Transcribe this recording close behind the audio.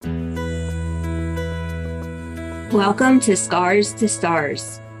Welcome to Scars to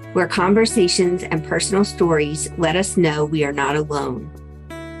Stars, where conversations and personal stories let us know we are not alone.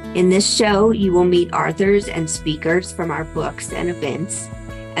 In this show, you will meet authors and speakers from our books and events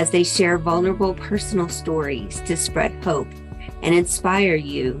as they share vulnerable personal stories to spread hope and inspire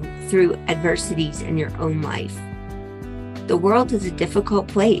you through adversities in your own life. The world is a difficult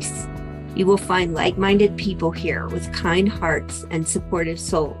place. You will find like-minded people here with kind hearts and supportive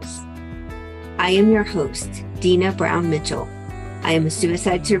souls. I am your host, Dina Brown Mitchell. I am a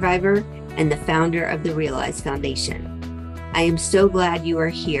suicide survivor and the founder of the Realize Foundation. I am so glad you are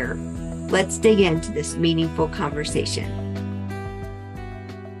here. Let's dig into this meaningful conversation.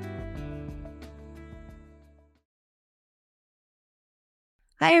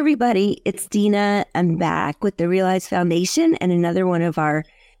 Hi, everybody. It's Dina. I'm back with the Realize Foundation and another one of our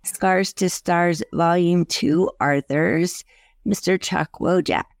Scars to Stars Volume 2 authors, Mr. Chuck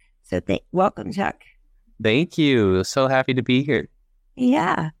Wojack. So welcome, Chuck. Thank you. So happy to be here.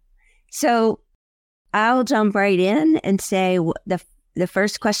 Yeah. So I'll jump right in and say the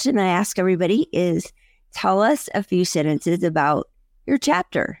first question I ask everybody is, tell us a few sentences about your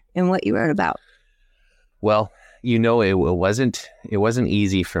chapter and what you wrote about. Well, you know, it wasn't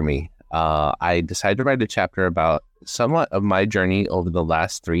easy for me. I decided to write a chapter about somewhat of my journey over the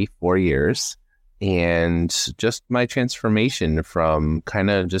last 3-4 years and just my transformation from kind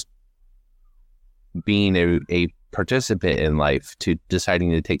of just being a participant in life to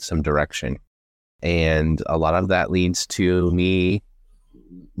deciding to take some direction. And a lot of that leads to me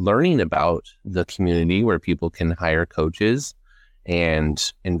learning about the community where people can hire coaches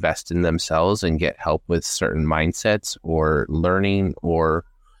and invest in themselves and get help with certain mindsets or learning or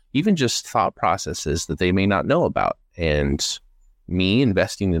even just thought processes that they may not know about. And me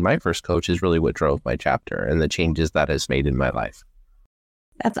investing in my first coach is really what drove my chapter and the changes that has made in my life.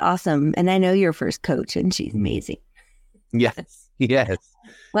 That's awesome. And I know your first coach and she's amazing. Yes.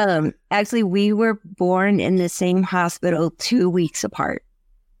 Well, actually, we were born in the same hospital 2 weeks apart.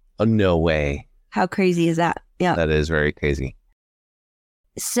 Oh, no way. How crazy is that? Yeah. That is very crazy.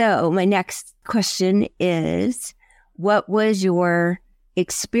 So my next question is, what was your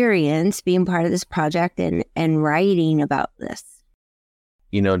experience being part of this project and writing about this?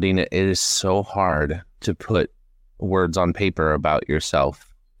 You know, Dina, it is so hard to put words on paper about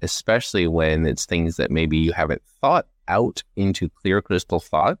yourself, especially when it's things that maybe you haven't thought out into clear crystal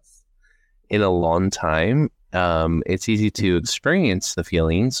thoughts in a long time. It's easy to experience the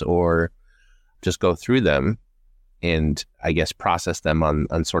feelings or just go through them and I guess process them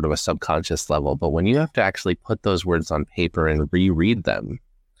on sort of a subconscious level. But when you have to actually put those words on paper and reread them,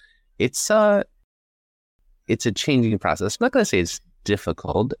 it's a changing process. I'm not going to say it's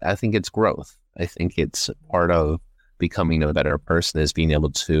difficult. I think it's growth. I think it's part of becoming a better person is being able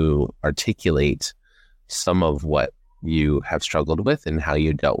to articulate some of what you have struggled with and how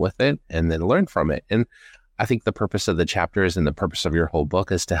you dealt with it and then learn from it. And I think the purpose of the chapters and the purpose of your whole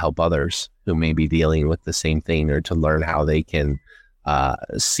book is to help others who may be dealing with the same thing or to learn how they can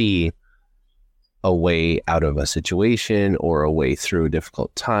see a way out of a situation or a way through a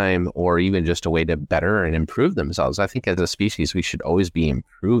difficult time or even just a way to better and improve themselves. I think as a species, we should always be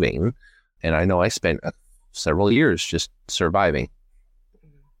improving. And I know I spent several years just surviving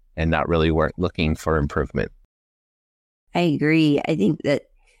and not really looking for improvement. I agree. I think that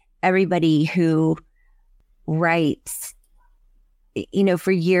everybody who writes, you know,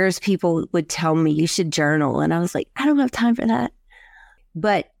 for years people would tell me you should journal. And I was like, I don't have time for that.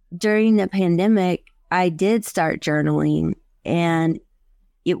 But during the pandemic, I did start journaling and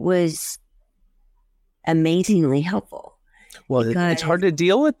it was amazingly helpful. Well, it's hard to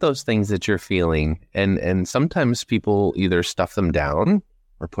deal with those things that you're feeling. And sometimes people either stuff them down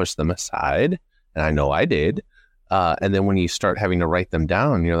or push them aside. And I know I did. And then when you start having to write them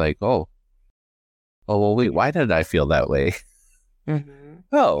down, you're like, oh, well, wait, why did I feel that way? Mm-hmm.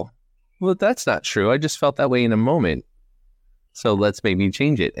 Oh, well, that's not true. I just felt that way in a moment. So let's maybe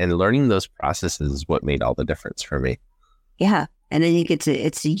change it. And learning those processes is what made all the difference for me. Yeah. And I think it's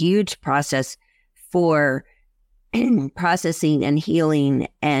a huge process for processing and healing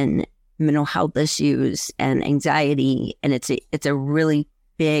and mental health issues and anxiety. And it's a really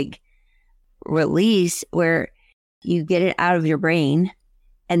big release where you get it out of your brain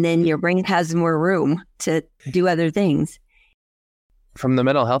and then your brain has more room to do other things. From the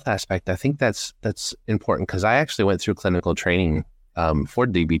mental health aspect, I think that's important because I actually went through clinical training for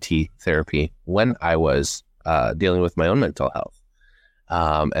DBT therapy when I was dealing with my own mental health.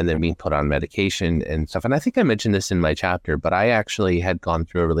 And then being put on medication and stuff. And I think I mentioned this in my chapter, but I actually had gone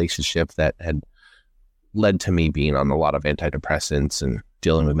through a relationship that had led to me being on a lot of antidepressants and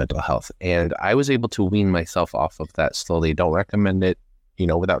dealing with mental health. And I was able to wean myself off of that slowly. Don't recommend it,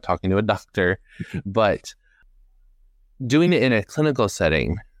 without talking to a doctor, but doing it in a clinical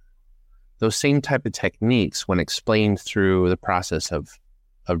setting, those same type of techniques, when explained through the process of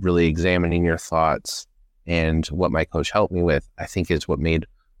really examining your thoughts and what my coach helped me with, I think is what made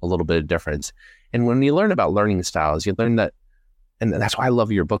a little bit of difference. And when you learn about learning styles, you learn that, and that's why I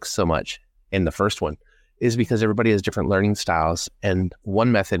love your book so much. And the first one is because everybody has different learning styles, and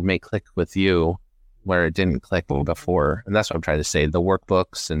one method may click with you where it didn't click before. And that's what I'm trying to say. The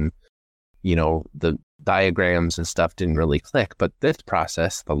workbooks and, the diagrams and stuff didn't really click, but this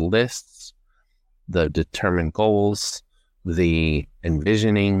process, the lists, the determined goals, the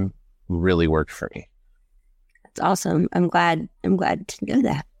envisioning really worked for me. That's awesome. I'm glad to know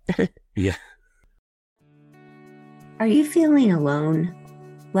that. Yeah. Are you feeling alone,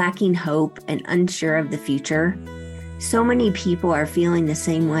 lacking hope, and unsure of the future? So many people are feeling the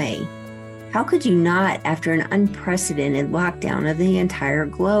same way. How could you not after an unprecedented lockdown of the entire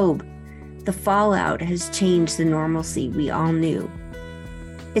globe? The fallout has changed the normalcy we all knew.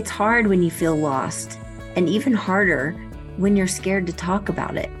 It's hard when you feel lost, and even harder when you're scared to talk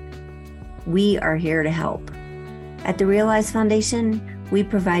about it. We are here to help. At the Realize Foundation, we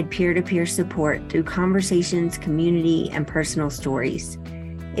provide peer-to-peer support through conversations, community, and personal stories.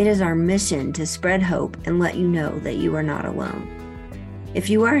 It is our mission to spread hope and let you know that you are not alone. If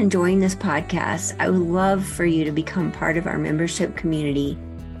you are enjoying this podcast, I would love for you to become part of our membership community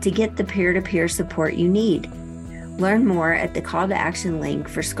to get the peer-to-peer support you need. Learn more at the call to action link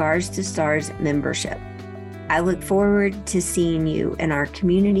for Scars to Stars membership. I look forward to seeing you in our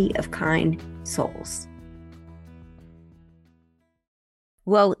community of kind souls.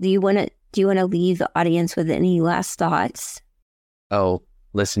 Well, do you want to leave the audience with any last thoughts? Oh,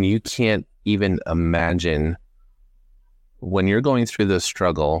 listen, you can't even imagine when you're going through the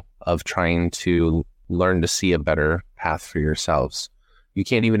struggle of trying to learn to see a better path for yourselves. You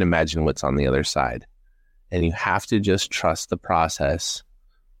can't even imagine what's on the other side. And you have to just trust the process.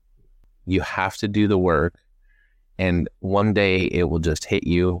 You have to do the work. And one day it will just hit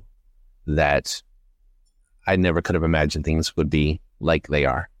you that I never could have imagined things would be like they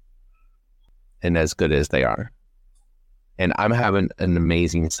are and as good as they are. And I'm having an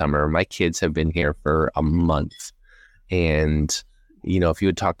amazing summer. My kids have been here for a month. And, if you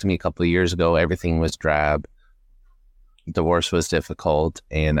had talked to me a couple of years ago, everything was drab. Divorce was difficult,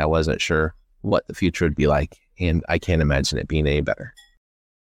 and I wasn't sure what the future would be like. And I can't imagine it being any better.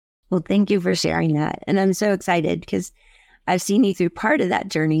 Well, thank you for sharing that. And I'm so excited because I've seen you through part of that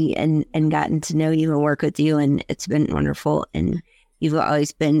journey and gotten to know you and work with you. And it's been wonderful. And you've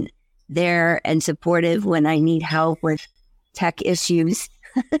always been there and supportive when I need help with tech issues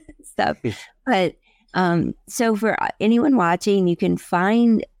stuff. But so for anyone watching, you can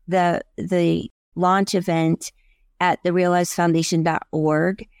find the launch event at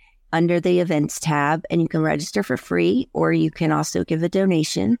therealizefoundation.org under the events tab, and you can register for free, or you can also give a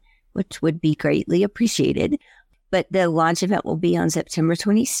donation, which would be greatly appreciated. But the launch event will be on September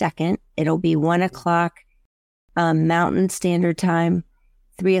 22nd. It'll be 1:00 Mountain Standard Time,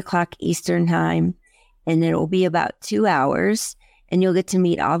 3:00 Eastern Time, and it will be about 2 hours, and you'll get to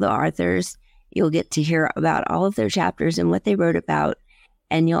meet all the authors. You'll get to hear about all of their chapters and what they wrote about,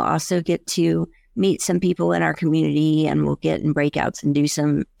 and you'll also get to meet some people in our community, and we'll get in breakouts and do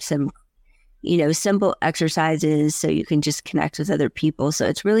some simple exercises so you can just connect with other people. So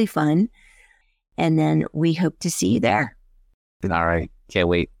it's really fun. And then we hope to see you there. All right. Can't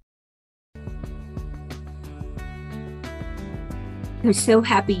wait. I'm so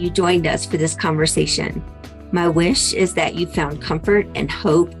happy you joined us for this conversation. My wish is that you found comfort and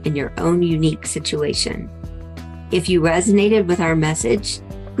hope in your own unique situation. If you resonated with our message,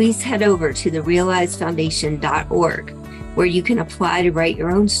 please head over to therealizefoundation.org, where you can apply to write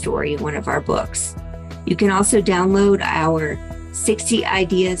your own story in one of our books. You can also download our 60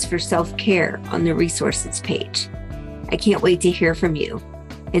 Ideas for Self-Care on the resources page. I can't wait to hear from you.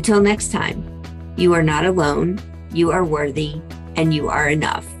 Until next time, you are not alone, you are worthy, and you are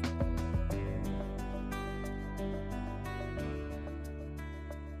enough.